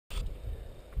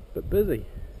Bit busy.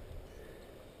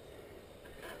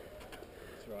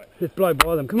 That's right. Let's blow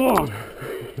by them. Come on.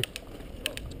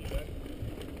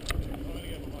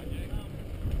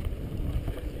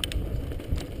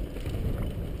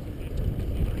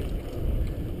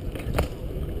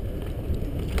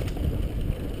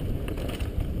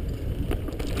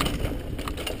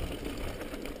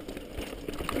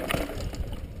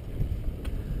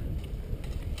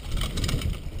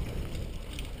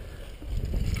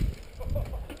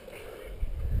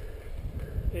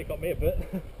 It got me a bit.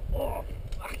 Oh,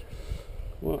 fuck.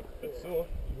 What? Bit sore.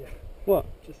 Yeah. What?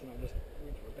 Just and I just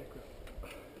went for a back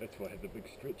rub. That's why I had the big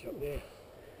stretch up there.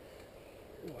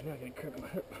 Oh, now I'm getting cramp in my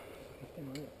hip. Fucking thing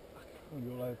like that. I'm going to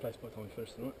be all over the place by the time we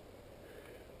finish tonight.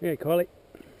 Yeah, Kylie.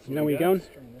 You know where you're going? See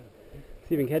Straighten that up.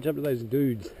 if you can catch up to those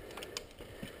dudes.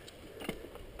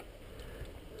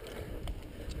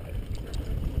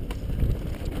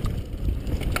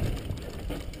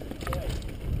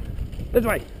 This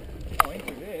way. Oh, I ain't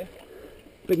through there.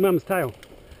 Big Mum's tail.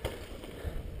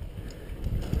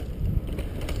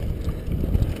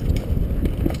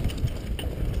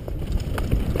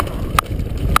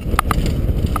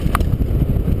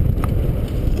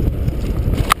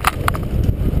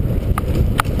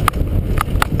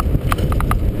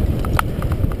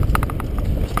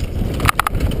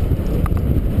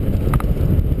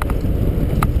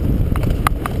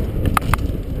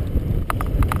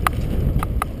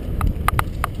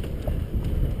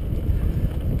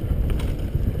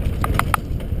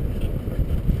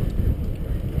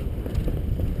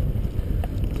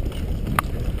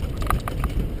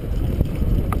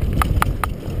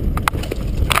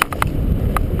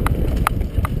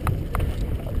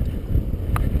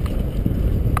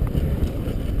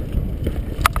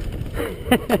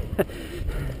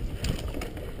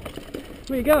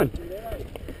 Where you going?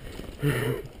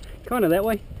 Kind of that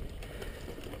way.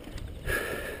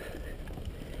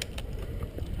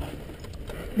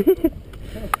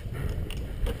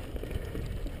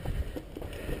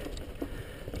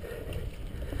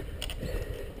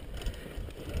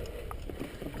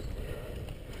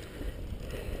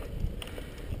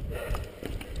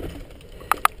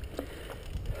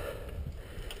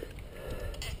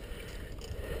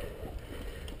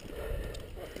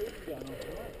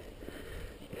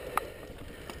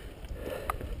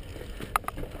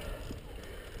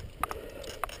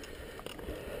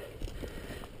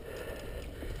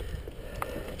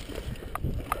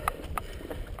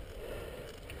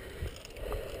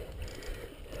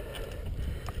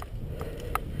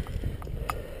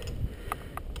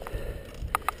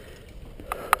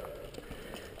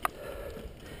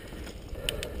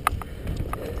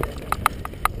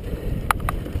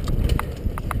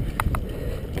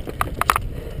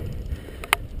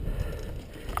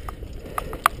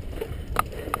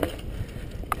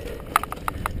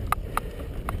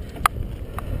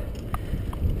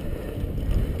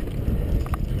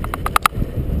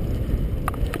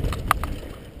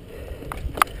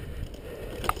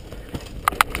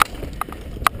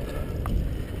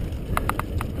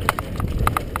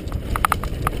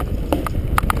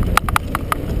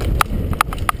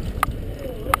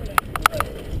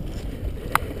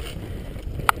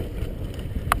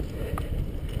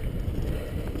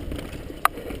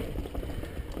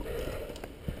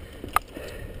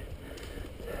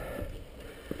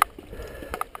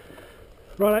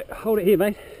 Right, hold it here,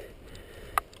 mate.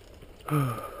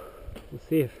 We'll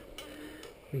see if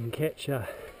we can catch the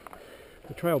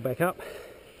trail back up.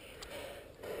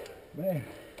 Man,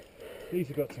 these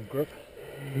have got some grip.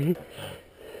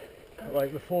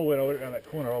 Like before, when I went around that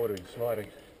corner, I would have been sliding.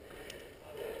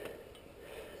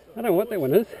 I don't know what that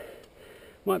one is.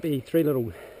 Might be three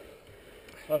little...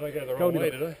 I don't go the wrong way,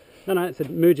 did I? No, it's a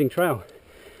merging trail.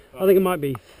 I think it might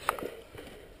be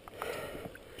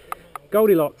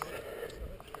Goldilocks.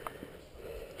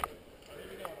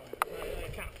 I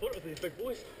can't foot with these big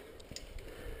boys.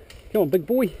 Come on, big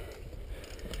boy.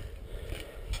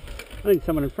 I need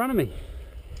someone in front of me.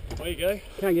 There you go.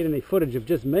 Can't get any footage of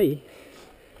just me.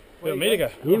 Where me to go?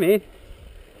 Yeah, man.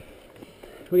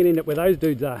 We're going to end up where those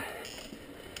dudes are.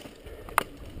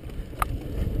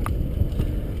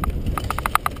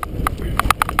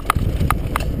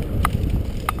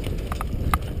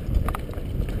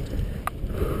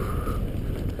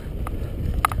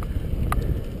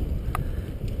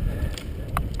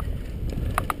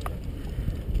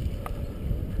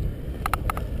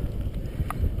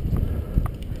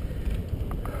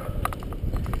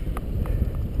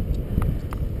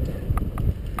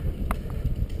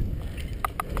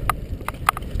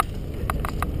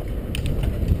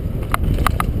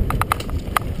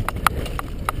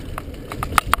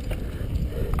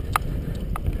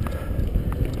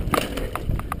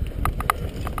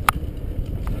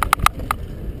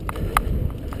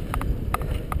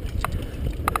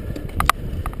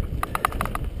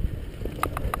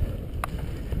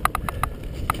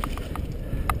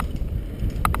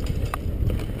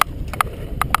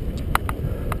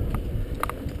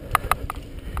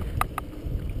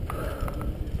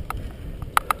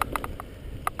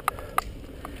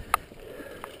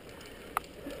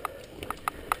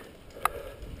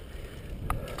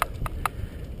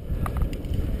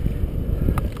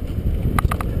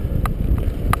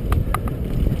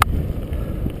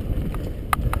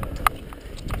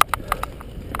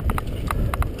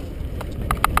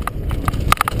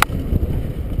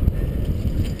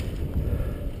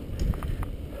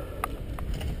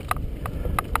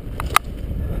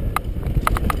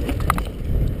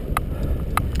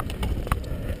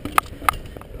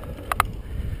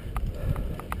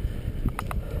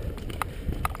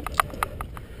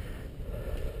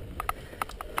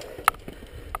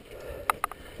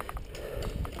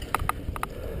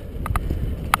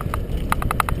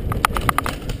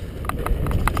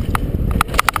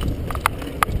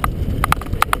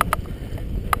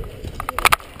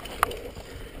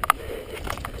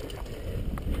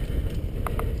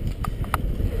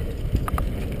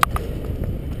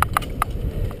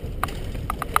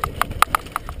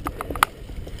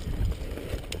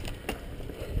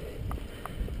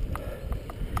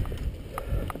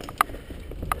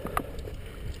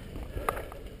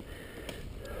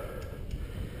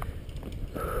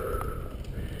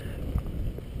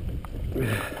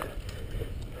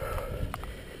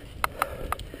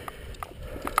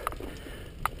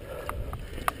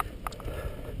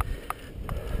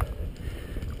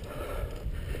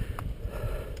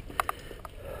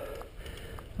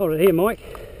 Hold it here, Mike.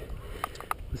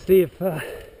 We'll see if, oh,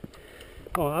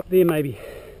 up there maybe.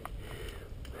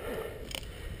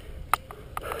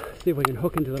 See if we can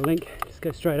hook into the link. Just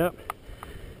go straight up.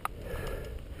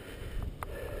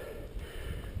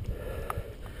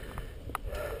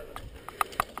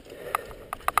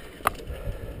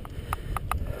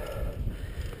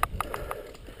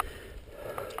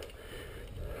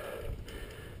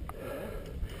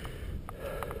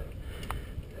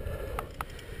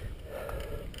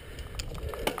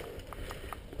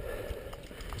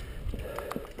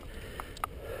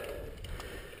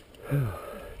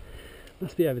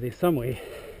 Must be over there somewhere.